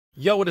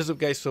Yo, what is up,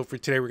 guys? So for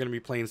today, we're going to be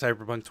playing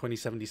Cyberpunk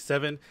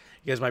 2077.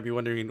 You guys might be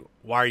wondering,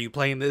 why are you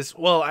playing this?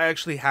 Well, I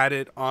actually had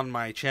it on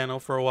my channel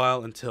for a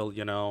while until,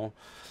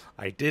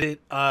 I did it.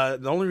 The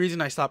only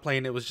reason I stopped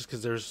playing it was just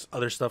because there's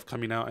other stuff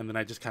coming out, and then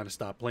I just kind of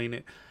stopped playing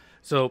it.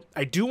 So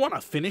I do want to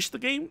finish the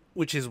game,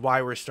 which is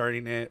why we're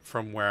starting it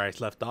from where I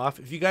left off.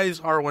 If you guys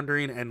are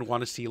wondering and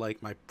want to see,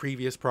 like, my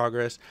previous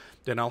progress,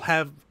 then I'll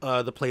have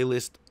the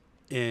playlist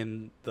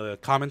in the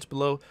comments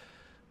below.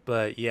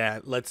 But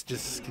yeah, let's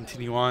just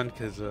continue on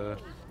because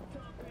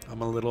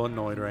I'm a little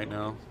annoyed right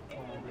now.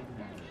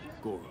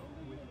 Goro,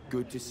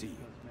 good to see you.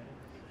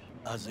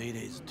 As it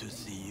is to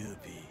see you,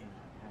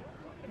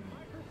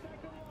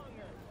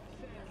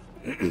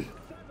 V.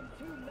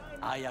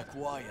 I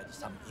acquired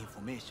some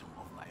information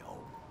of my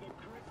own.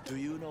 Do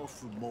you know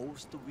who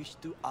most wished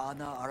to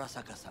honor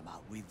Arasaka-sama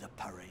with the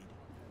parade?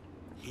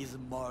 His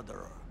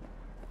murderer.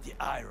 The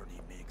irony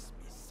makes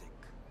me sick.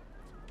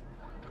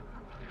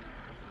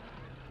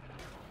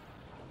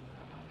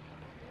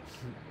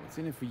 What's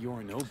in it for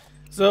Yorinobu?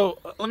 So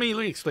let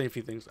me explain a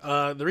few things.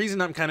 The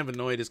reason I'm kind of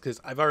annoyed is because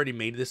I've already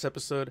made this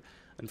episode.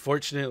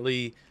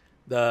 Unfortunately,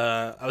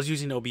 I was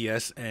using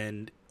OBS,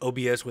 and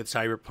OBS with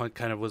Cyberpunk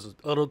kind of was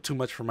a little too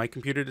much for my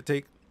computer to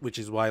take, which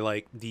is why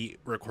like the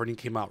recording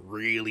came out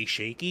really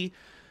shaky.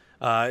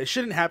 It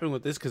shouldn't happen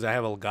with this because I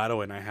have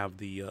Elgato and I have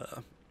the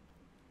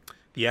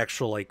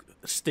actual like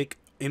stick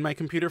in my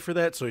computer for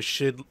that, so it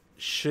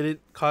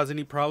shouldn't cause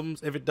any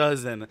problems. If it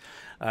does, then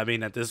I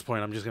mean at this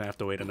point I'm just gonna have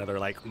to wait another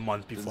like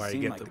month before I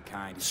get the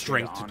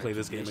strength to play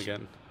this game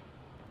again.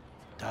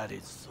 That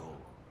is so.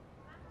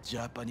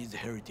 Japanese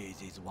heritage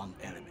is one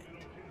element.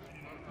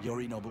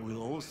 Yorinobu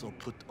will also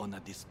put on a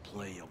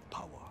display of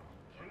power.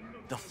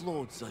 The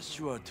floats are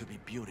sure to be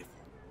beautiful,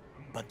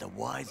 but the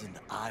wizened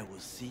eye will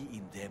see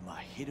in them a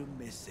hidden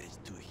message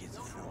to his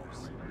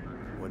foes.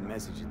 What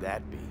message would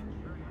that be?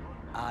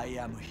 I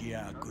am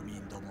here,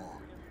 Gumindomo.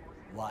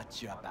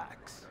 Watch your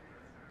backs.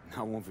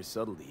 Not one for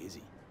subtlety, is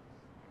he?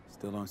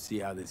 Still don't see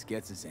how this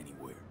gets us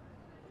anywhere.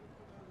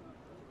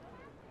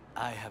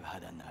 I have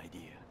had an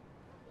idea.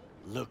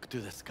 Look to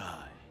the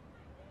sky.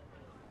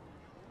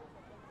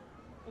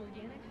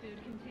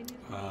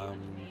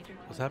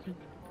 What's happening?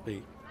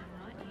 Wait.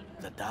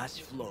 The dash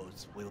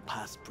floats will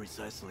pass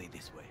precisely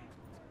this way.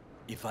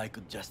 If I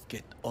could just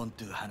get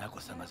onto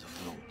Hanako-sama's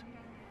float,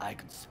 I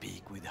could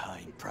speak with her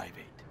in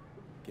private.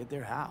 Get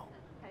there how?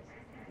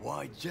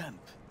 Why jump?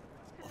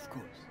 Of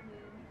course.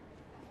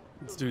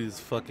 This dude is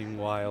fucking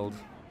wild.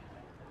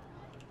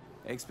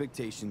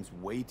 Expectations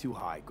way too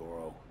high,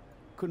 Goro.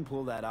 Couldn't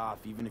pull that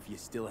off even if you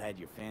still had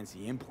your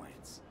fancy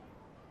implants.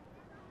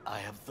 I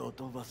have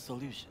thought of a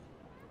solution.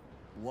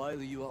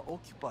 While you are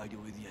occupied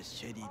with your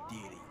shady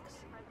dealings,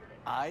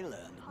 I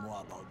learned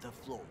more about the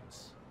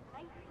floats.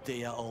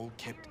 They are all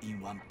kept in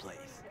one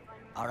place,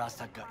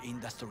 Arasaka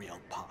Industrial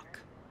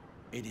Park.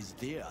 It is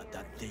there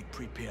that they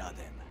prepare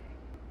them.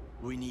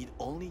 We need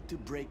only to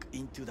break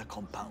into the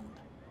compound,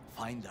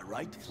 find the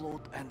right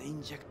float and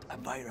inject a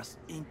virus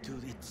into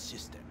its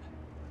system.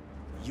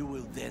 You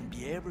will then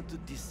be able to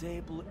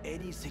disable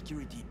any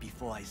security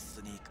before I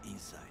sneak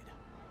inside.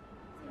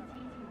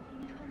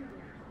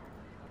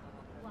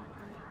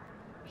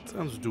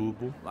 Sounds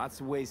doable. Lots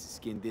of ways to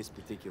skin this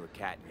particular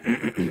cat.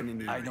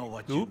 I know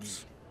what you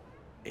Oops.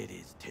 mean. It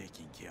is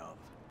taken care of.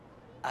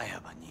 I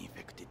have an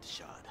infected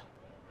shard.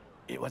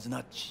 It was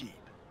not cheap,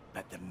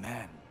 but the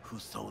man who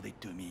sold it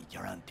to me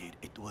guaranteed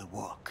it will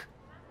work.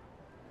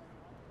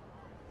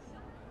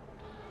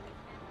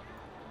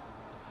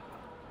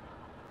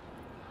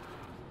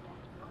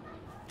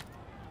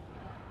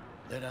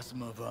 Let us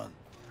move on.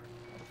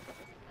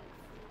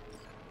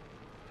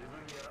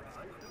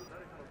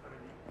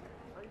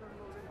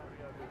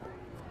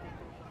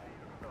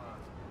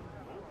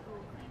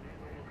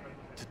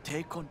 To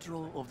take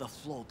control of the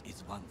float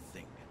is one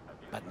thing,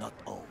 but not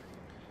all.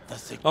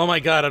 Oh my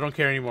god, I don't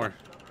care anymore.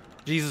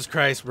 Jesus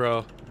Christ,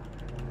 bro.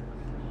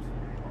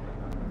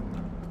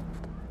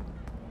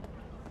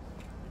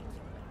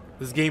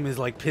 This game is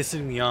like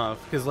pissing me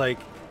off because like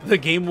the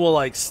game will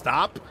like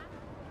stop.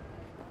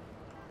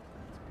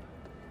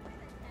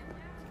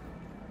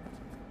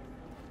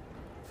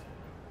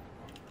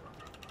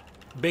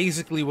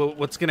 Basically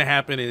what's gonna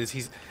happen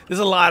is there's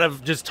a lot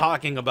of just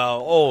talking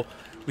about, oh,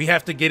 we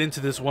have to get into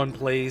this one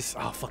place.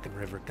 Oh, fucking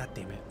river, god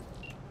damn it.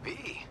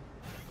 B,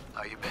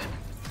 how you been?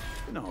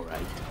 Been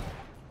alright.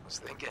 Was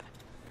thinking,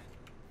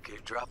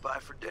 could drop by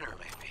for dinner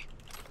maybe.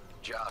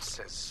 Joss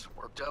has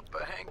worked up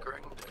a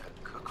hankering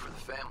to cook for the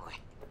family.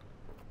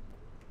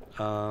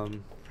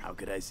 How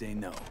could I say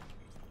no?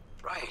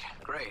 Right,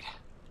 great.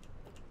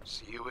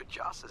 See you at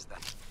Joss's then.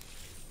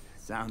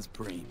 Sounds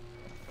preem.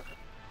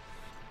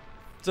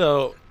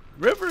 So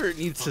River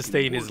needs to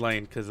stay in his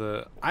lane because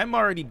I'm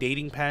already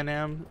dating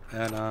Panam,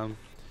 and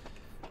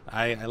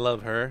I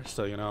love her,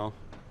 so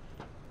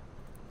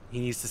he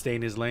needs to stay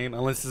in his lane.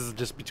 Unless this is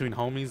just between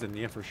homies, then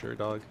yeah, for sure,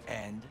 dog.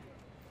 And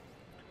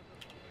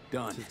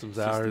Done. System's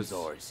System's ours.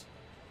 ours.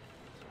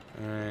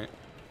 All right.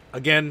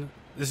 Again,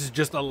 this is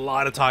just a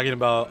lot of talking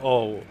about,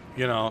 oh,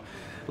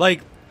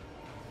 like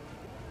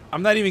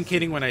I'm not even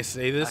kidding when I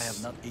say I have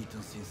this. not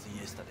eaten since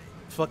yesterday.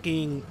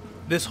 Fucking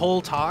this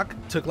whole talk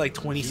took like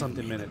 20 something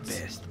Give me the minutes.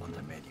 best on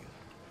the menu.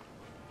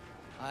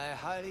 I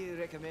highly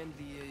recommend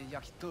the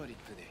yakitori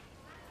today.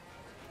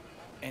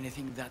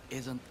 Anything that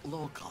isn't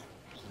local,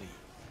 please.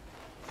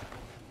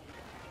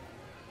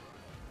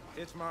 See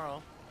you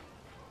tomorrow.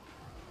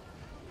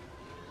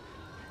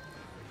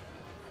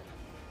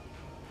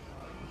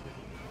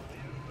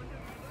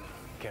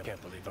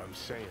 Can't believe I'm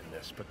saying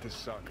this, but this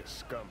Sokka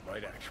scum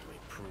might actually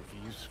prove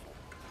useful.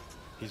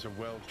 He's a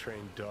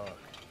well-trained dog.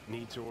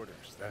 Needs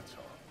orders, that's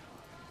all.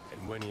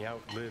 And when he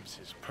outlives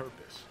his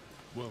purpose,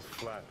 we'll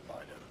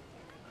flatline him.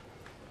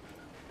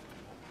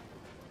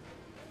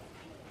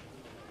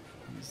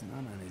 He's not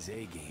on his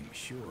A game,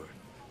 sure.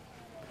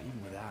 But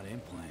even without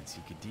implants,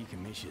 he could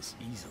decommission us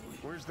easily.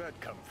 Where's that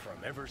come from?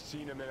 Ever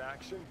seen him in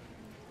action?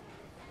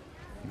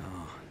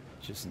 No,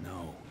 just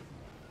no.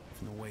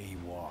 From the way he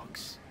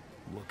walks,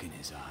 look in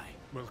his eye.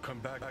 We'll come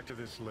back to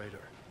this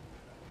later.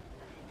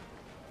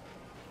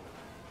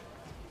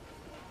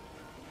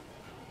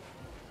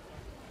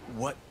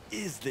 What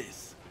is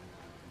this?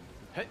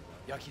 Hey,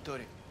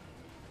 yakitori.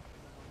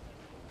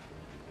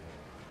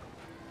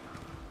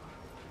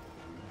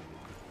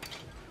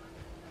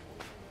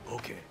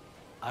 Okay,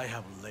 I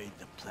have laid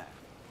the plan.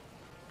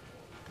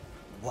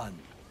 1.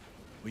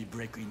 We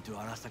break into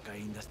Arasaka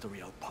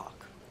Industrial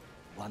Park.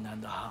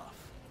 1.5.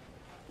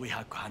 We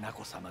hack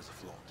Hanako-sama's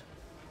float.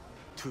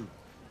 2.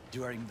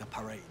 During the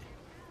parade,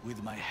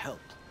 with my help,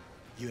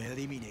 you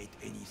eliminate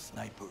any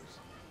snipers.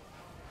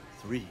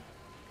 3.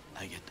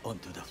 I get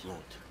onto the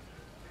float.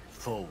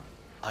 4.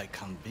 I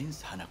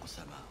convince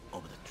Hanako-sama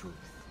of the truth.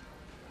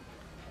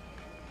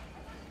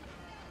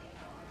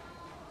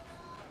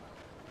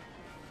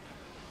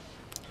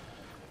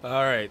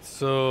 All right,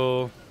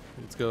 so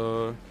let's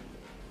go.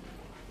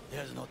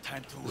 There's no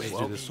time to Let's waste.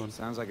 do this one.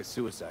 Sounds like a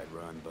suicide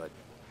run, but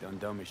done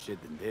dumber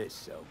shit than this,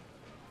 so...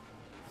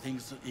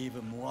 Things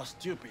even more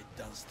stupid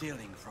than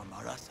stealing from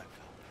Arasaka.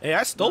 Hey,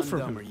 I stole None from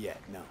dumber him.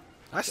 yet, no.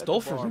 I Set stole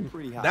the bar from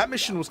pretty him. high That for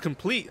mission one. was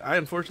complete. I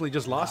unfortunately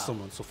just lost Now,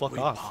 someone, so fuck we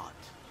off. part.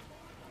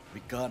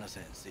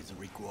 Reconnaissance is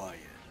required.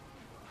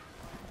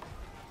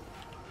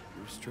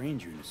 You're a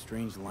stranger in a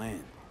strange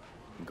land.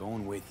 I'm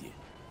going with you.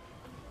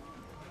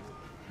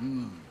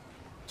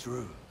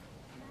 True.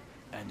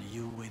 And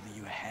you with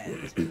your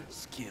hands,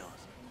 skills,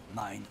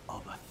 mind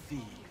of a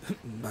thief.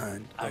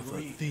 Mind of a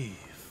Agreed.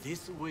 thief.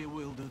 This we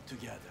will do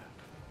together.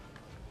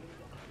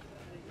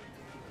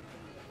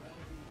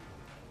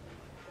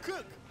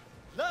 Cook!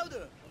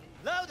 Louder!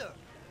 Louder!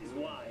 Is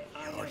why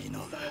I You already have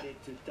know that.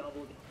 decided to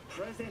double.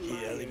 President He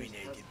Myers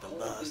eliminated has the caused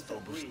last a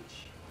of us. breach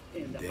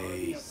in the They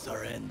army of-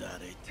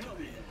 Surrendered it to Tell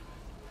me him.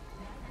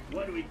 then,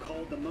 what do we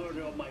call the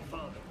murder of my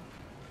father?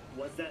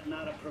 Was that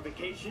not a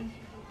provocation?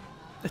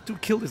 That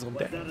dude killed his own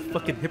dad.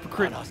 Fucking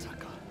hypocrite.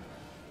 Arasaka.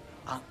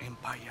 An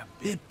empire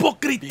built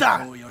Hypocrita!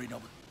 before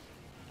Yorinobu.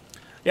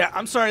 Yeah,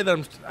 I'm sorry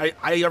that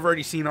I have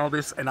already seen all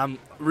this, and I'm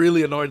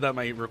really annoyed that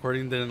my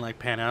recording didn't like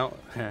pan out.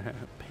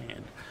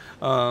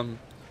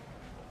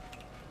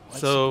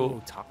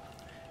 So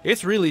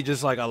it's really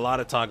just like a lot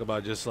of talk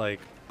about just like,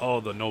 oh,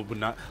 the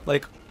Nobunaga,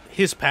 like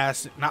his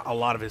past, not a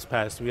lot of his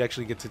past. We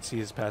actually get to see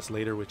his past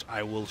later, which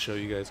I will show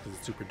you guys because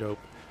it's super dope.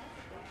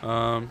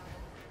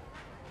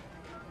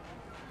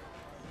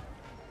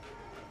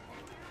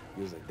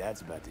 Feels like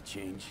that's about to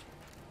change.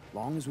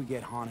 Long as we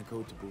get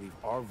Hanako to believe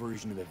our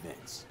version of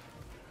events.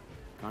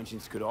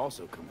 Conscience could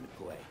also come into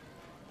play.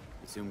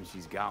 Assuming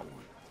she's got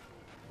one.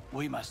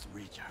 We must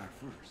reach her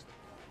first.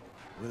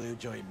 Will you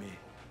join me?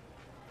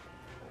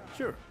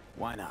 Sure,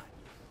 why not?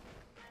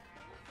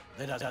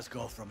 Let us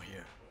go from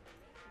here.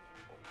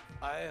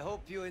 I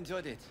hope you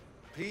enjoyed it.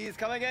 Please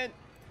come again.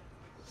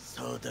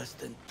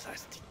 Sawdust and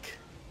plastic.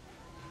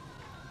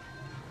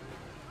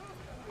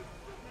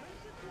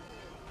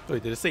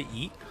 Wait, did it say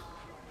eat?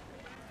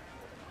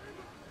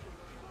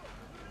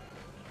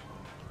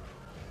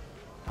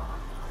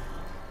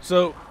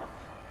 So,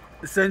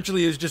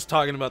 essentially, it's just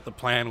talking about the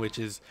plan, which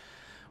is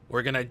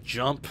we're gonna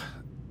jump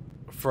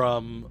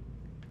from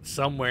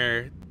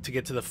somewhere to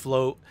get to the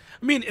float.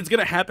 I mean, it's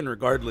gonna happen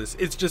regardless.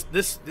 It's just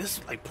this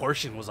like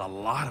portion was a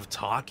lot of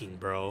talking,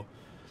 bro.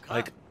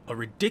 Like a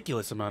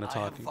ridiculous amount of I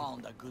have talking.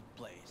 found a good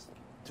place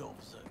to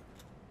observe.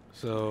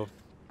 So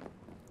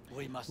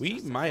Must we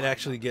just might find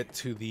actually a- get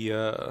to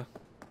the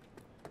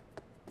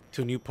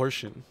to a new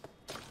portion.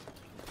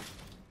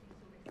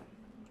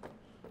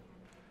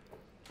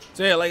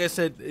 So yeah, like I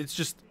said,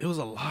 it was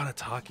a lot of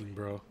talking,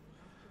 bro.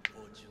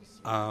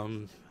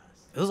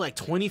 It was like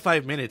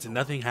 25 minutes and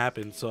nothing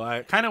happened. So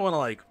I kind of want to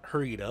like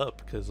hurry it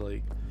up because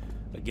like,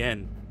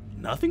 again,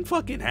 nothing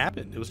fucking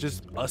happened. It was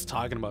just us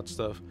talking about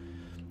stuff.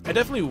 I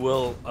definitely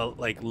will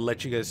like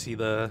let you guys see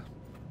the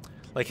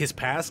like his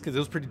past because it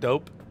was pretty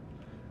dope.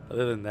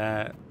 Other than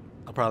that,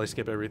 I'll probably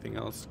skip everything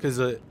else because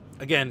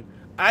again,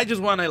 I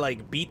just want to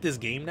like beat this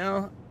game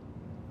now,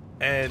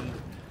 and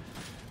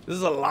this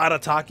is a lot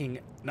of talking.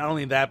 Not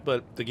only that,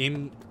 but the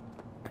game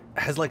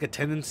has like a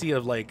tendency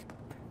of like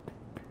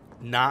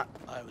not.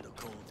 I would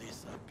call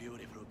this a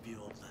beautiful view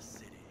of the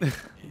city.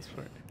 He's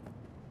right.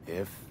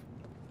 If?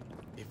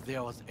 If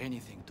there was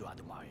anything to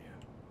admire.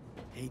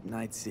 Hate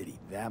Night City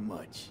that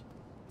much.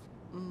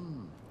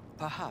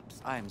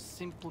 Perhaps I am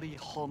simply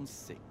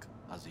homesick,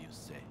 as you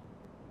say.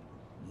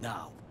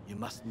 Now, you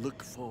must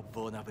look for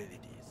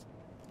vulnerabilities,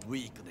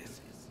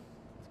 weaknesses,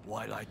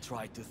 while I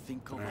try to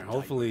think of Alright,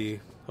 hopefully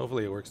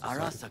it works this time.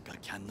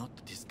 Arasaka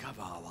cannot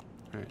discover our...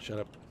 Alright, shut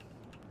up.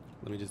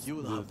 Let me just You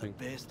do will the have the thing.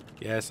 best...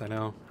 Yes, I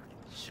know.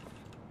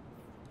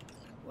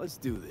 Let's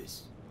do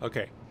this.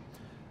 Okay.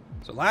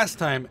 So last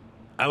time,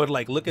 I would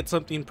like look at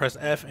something, press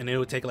F, and it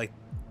would take like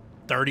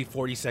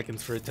 30-40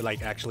 seconds for it to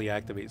like actually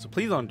activate. So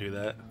please don't do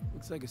that.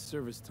 Looks like a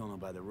service tunnel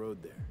by the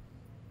road there.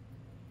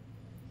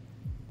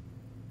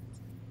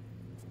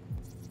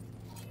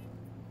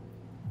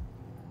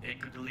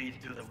 It could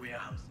lead to the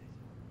warehouses.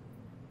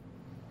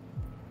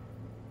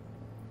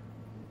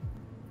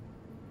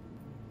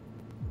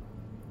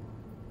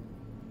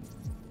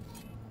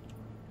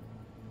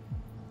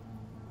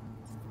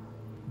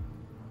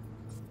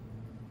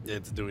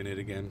 It's doing it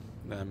again.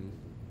 I'm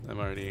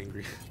already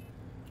angry.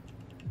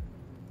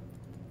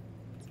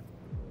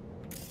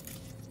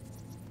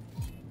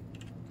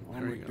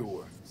 Armored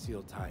door,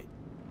 sealed tight.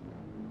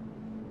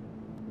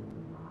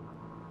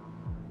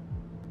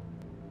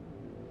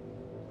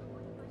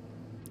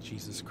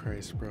 Jesus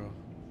Christ, bro.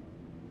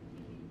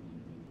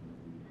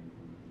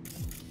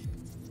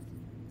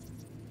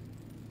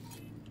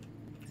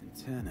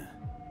 Antenna.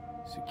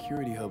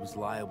 Security hub's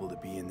liable to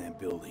be in that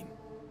building.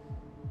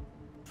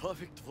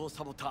 Perfect for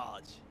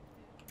sabotage.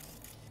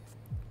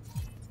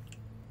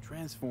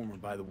 Transformer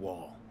by the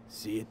wall.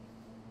 See it?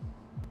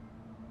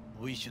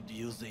 We should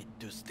use it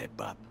to step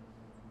up.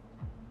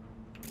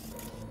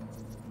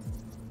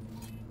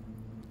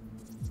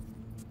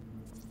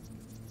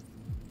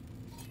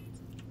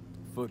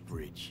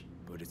 Footbridge,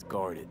 but it's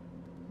guarded.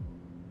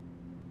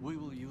 We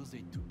will use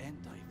it to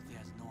enter if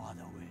there's no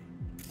other way.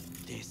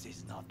 This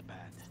is not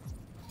bad.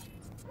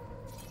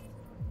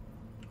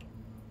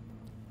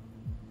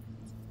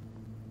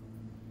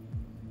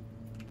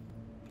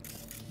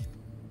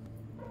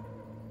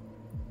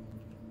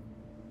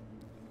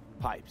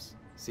 Pipes.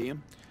 See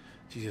them?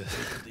 Jesus.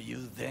 To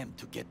use them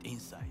to get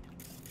inside.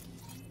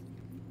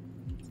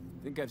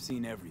 Think I've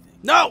seen everything.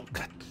 No!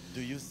 God.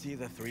 Do you see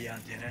the 3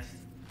 antennas?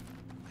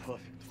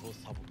 Perfect for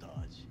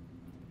sabotage.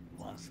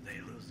 Once they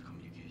lose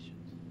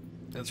communications.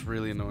 That's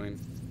really annoying.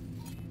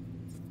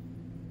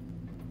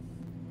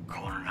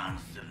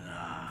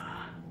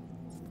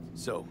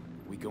 So,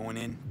 we going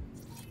in?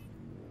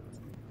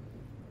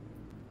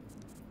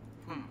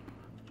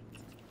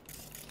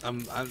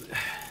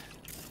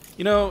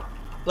 You know,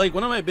 like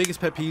one of my biggest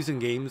pet peeves in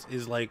games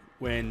is like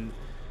when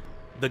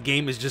the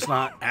game is just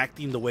not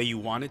acting the way you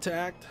want it to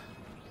act.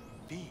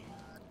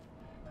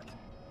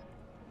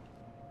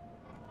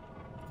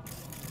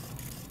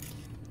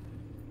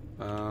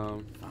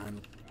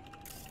 Fine.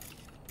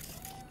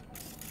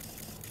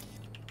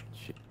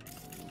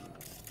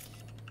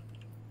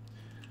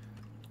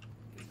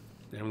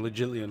 Yeah, I'm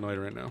legitimately annoyed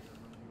right now.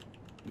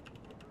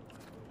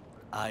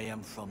 I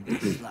am from the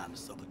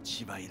slums of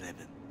Chiba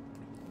 11.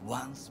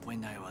 Once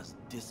when I was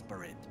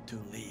desperate to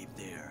live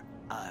there,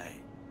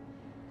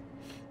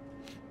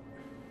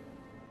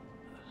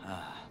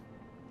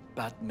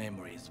 bad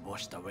memories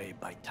washed away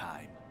by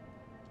time.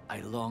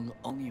 I long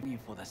only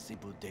for the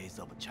simple days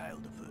of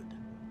childhood.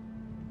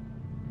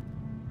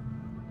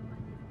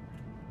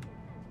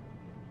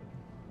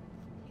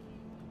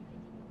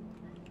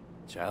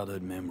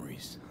 Childhood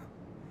memories.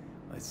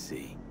 Let's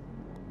see.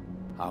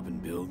 Hopping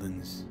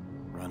buildings,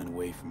 running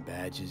away from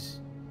badges,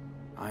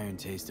 iron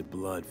taste of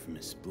blood from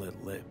a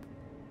split lip.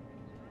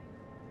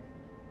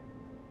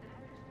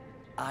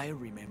 I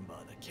remember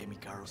the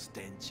chemical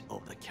stench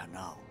of the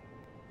canal,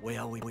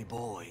 where we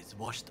boys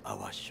washed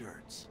our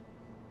shirts.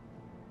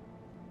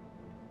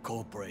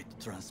 Corporate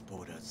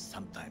transporters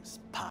sometimes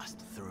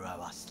passed through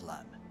our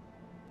slum.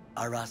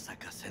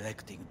 Arasaka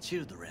selecting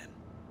children,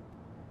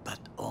 but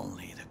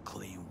only the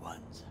clean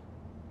ones.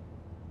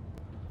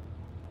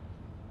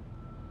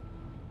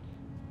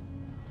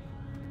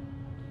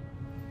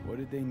 What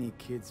did they need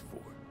kids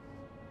for?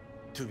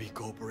 To be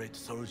corporate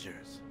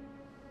soldiers.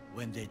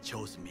 When they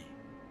chose me,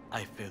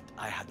 I felt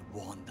I had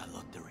won the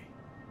lottery.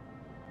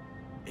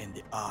 In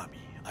the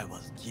army, I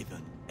was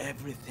given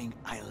everything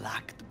I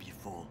lacked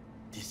before: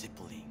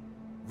 discipline,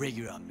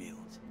 regular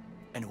meals,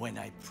 and when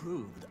I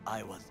proved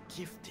I was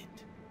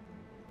gifted,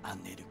 an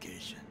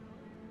education.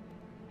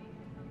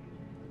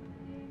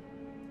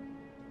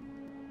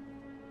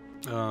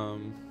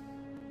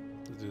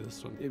 Let's do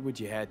this one. Did what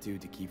you had to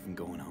keep from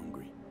going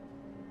hungry.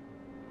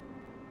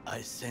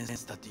 I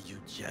sense that you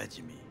judge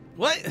me.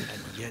 What?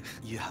 And yet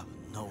you have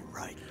no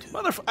right to.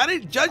 Motherfucker, I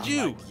didn't judge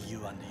you. Unlike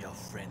you and your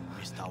friend,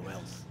 Mr.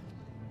 Wells.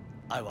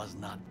 I was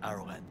not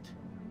arrogant.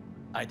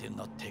 I did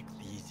not take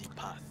the easy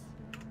path.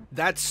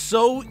 That's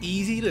so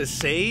easy to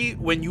say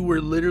when you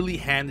were literally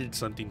handed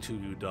something to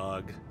you,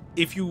 dog.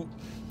 If you...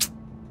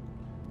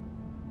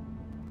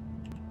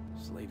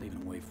 Slaving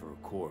away for a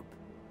corp.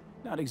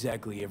 Not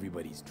exactly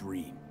everybody's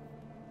dream.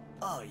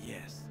 Oh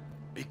yes,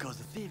 Because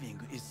thieving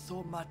is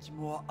so much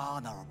more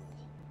honorable.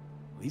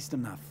 At least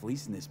I'm not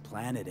fleecing this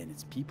planet and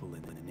its people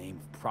in the name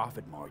of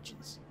profit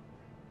margins.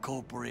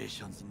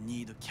 Corporations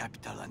need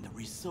capital and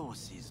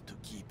resources to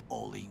keep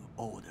all in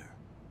order.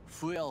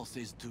 Who else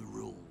is to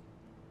rule?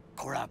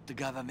 Corrupt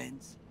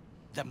governments?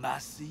 The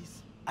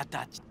masses?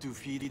 Attached to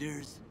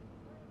feeders?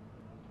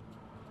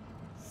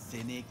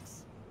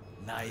 Cynics?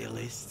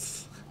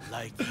 Nihilists?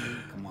 Like you?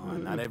 Come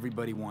on, not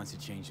everybody wants to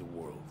change the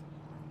world.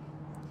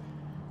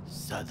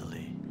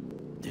 Sadly,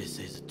 this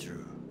is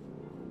true.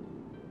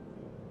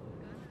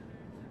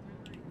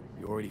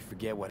 You already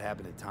forget what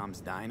happened at Tom's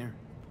Diner?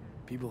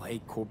 People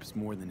hate corpse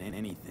more than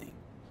anything.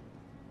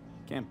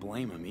 Can't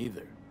blame them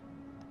either.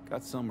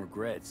 Got some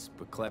regrets,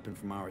 but clapping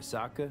from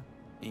Arasaka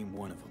ain't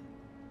one of them.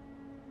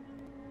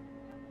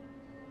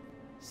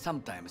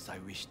 Sometimes I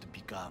wish to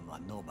become a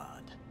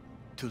nomad.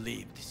 To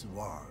leave this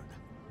world.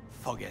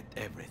 Forget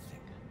everything.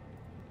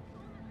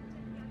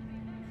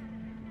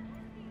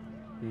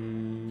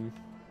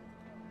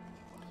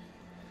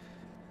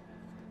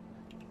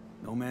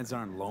 Nomads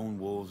aren't lone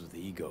wolves with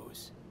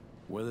egos.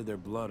 Whether they're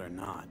blood or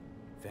not,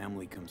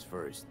 family comes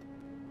first.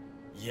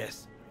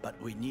 Yes, but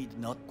we need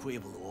not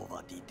quibble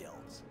over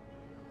details.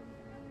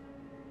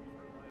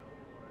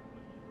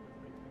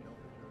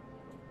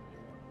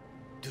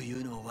 Do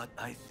you know what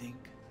I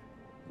think?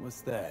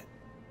 What's that?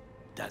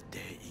 That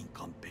day in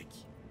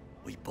Konpeki,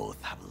 we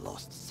both have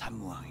lost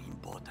someone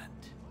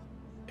important.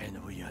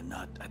 And we are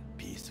not at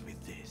peace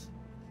with this.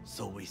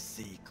 So we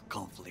seek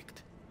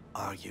conflict,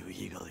 argue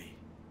eagerly.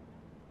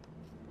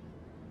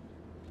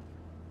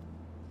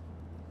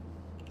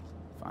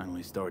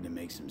 Finally starting to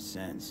make some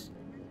sense.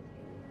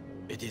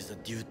 It is the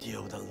duty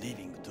of the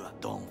living to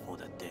atone for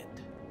the dead.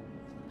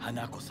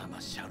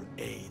 Hanako-sama shall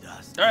aid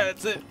us. Alright,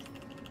 that's it.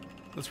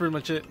 That's pretty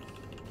much it.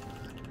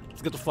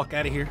 Let's get the fuck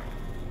out of here.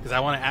 Because I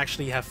want to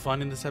actually have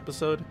fun in this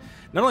episode.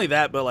 Not only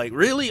that, but like,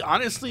 really,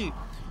 honestly,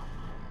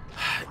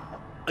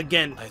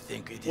 again, I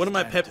think it is one of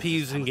my time pet to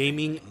peeves in decide.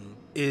 gaming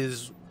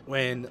is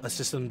when a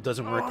system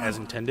doesn't work as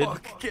intended.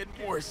 Get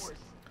worse.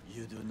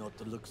 You do not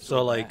look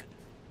So like, bad.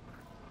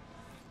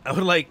 I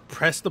would like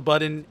press the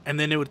button and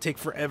then it would take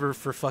forever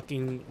for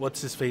fucking what's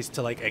his face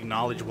to like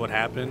acknowledge what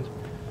happened.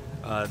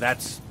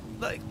 That's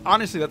like,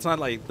 honestly, that's not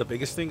like the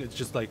biggest thing. It's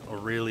just like a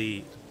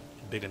really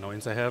big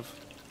annoyance I have.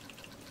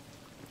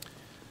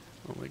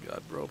 Oh my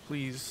god, bro,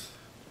 please.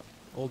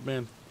 Old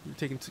man, you're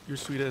taking your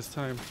sweet ass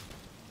time.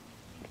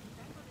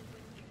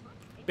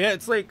 But yeah,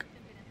 it's like,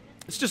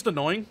 it's just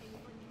annoying.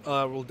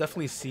 We'll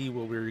definitely see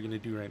what we're gonna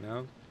do right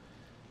now.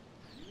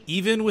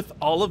 Even with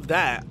all of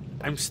that,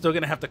 I'm still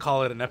gonna have to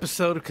call it an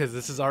episode because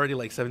this is already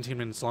like 17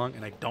 minutes long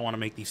and I don't want to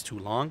make these too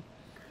long.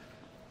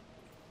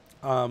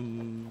 Let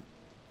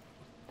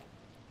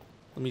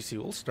me see,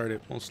 we'll start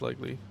it most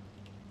likely.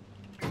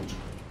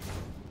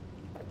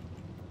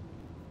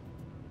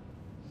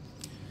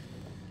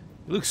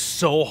 It looks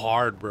so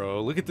hard,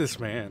 bro. Look at this,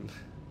 man.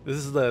 This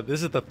is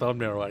the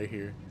thumbnail right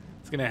here.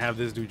 It's gonna have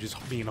this dude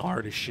just being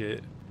hard as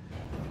shit.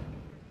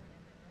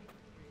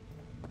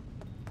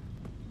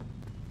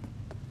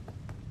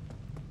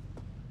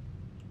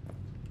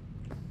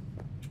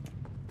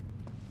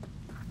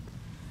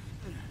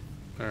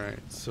 Alright,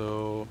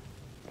 so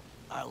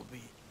I'll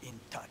be in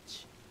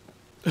touch.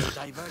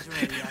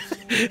 Diversionary reaction.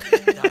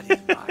 That is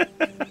fine.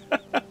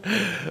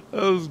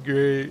 that was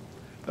great.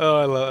 Oh,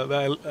 I love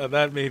that.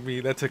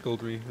 That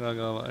tickled me. Not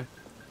gonna lie.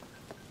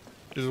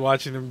 Just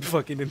watching him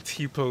fucking in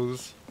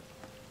T-pose.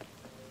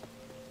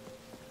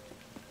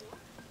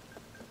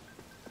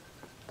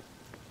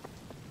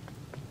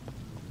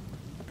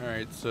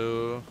 Alright,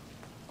 so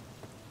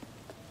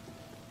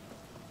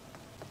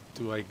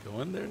do I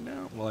go in there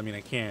now? Well, I mean,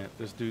 I can't.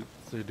 There's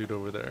a dude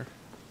over there.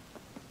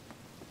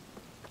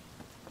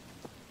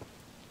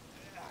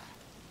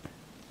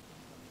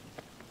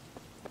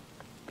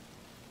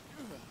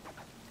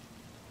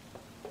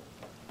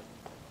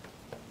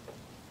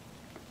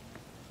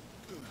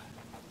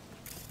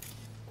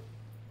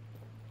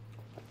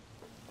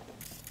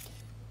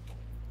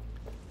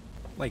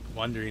 Like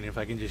wondering if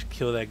I can just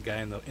kill that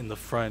guy in the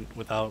front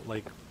without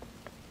like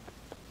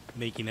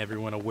making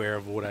everyone aware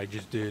of what I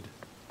just did.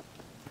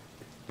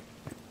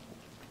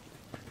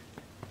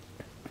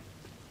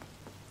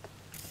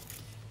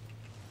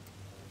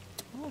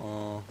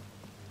 Oh,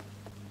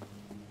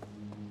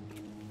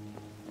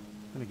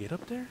 gonna get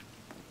up there?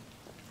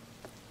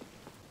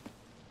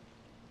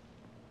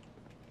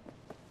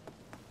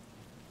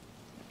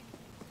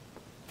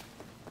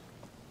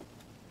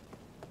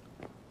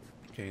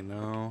 Okay,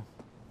 no.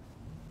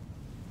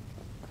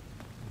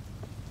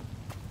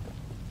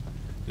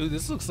 Dude,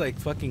 this looks like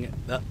fucking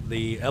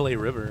the LA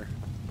River.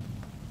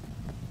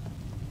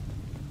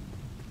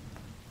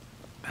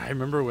 I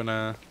remember when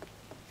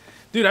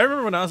dude, I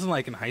remember when I was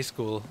in high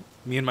school,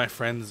 me and my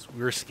friends,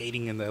 we were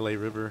skating in the LA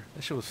River.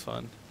 That shit was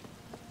fun.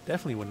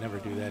 Definitely would never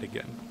do that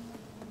again.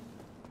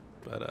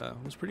 But it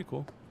was pretty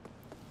cool.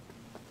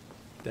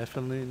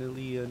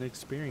 Definitely an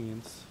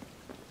experience.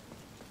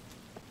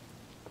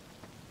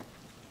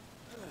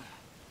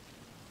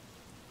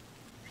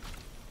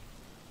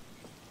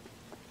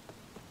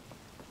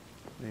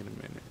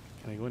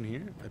 go in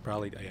here?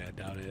 Yeah, I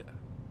doubt it.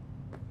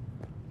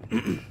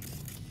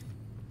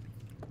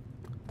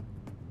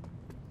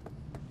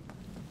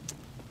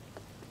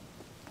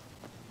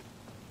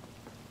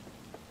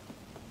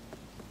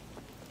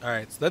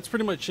 Alright, so that's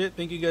pretty much it.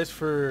 Thank you guys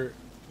for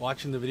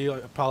watching the video. I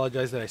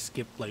apologize that I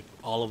skipped like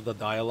all of the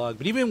dialogue,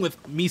 but even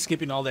with me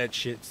skipping all that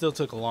shit, it still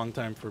took a long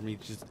time for me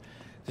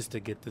just to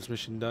get this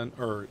mission done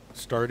or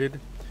started.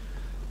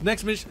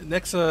 Next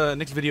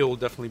video will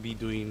definitely be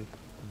doing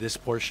this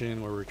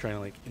portion where we're trying to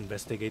like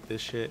investigate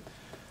this shit.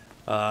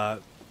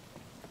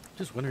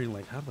 Just wondering,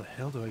 like, how the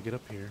hell do I get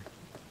up here?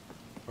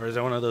 Or is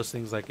that one of those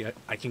things like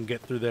I can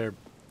get through there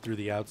through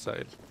the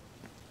outside?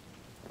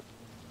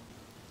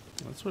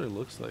 That's what it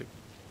looks like.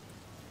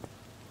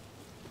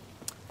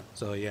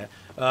 So yeah,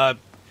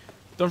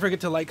 don't forget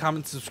to like,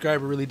 comment,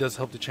 subscribe. It really does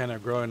help the channel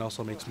grow and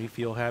also makes me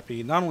feel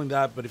happy. Not only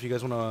that, but if you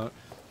guys want to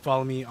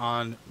follow me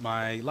on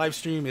my live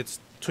stream,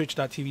 it's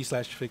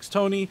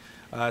twitch.tv/Fixedtony.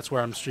 That's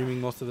where I'm streaming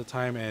most of the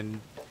time,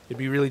 and it'd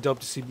be really dope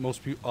to see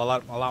a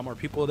lot more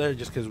people there,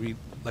 just because we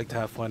like to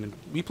have fun and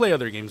we play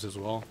other games as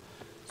well.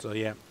 So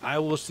yeah, I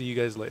will see you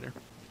guys later.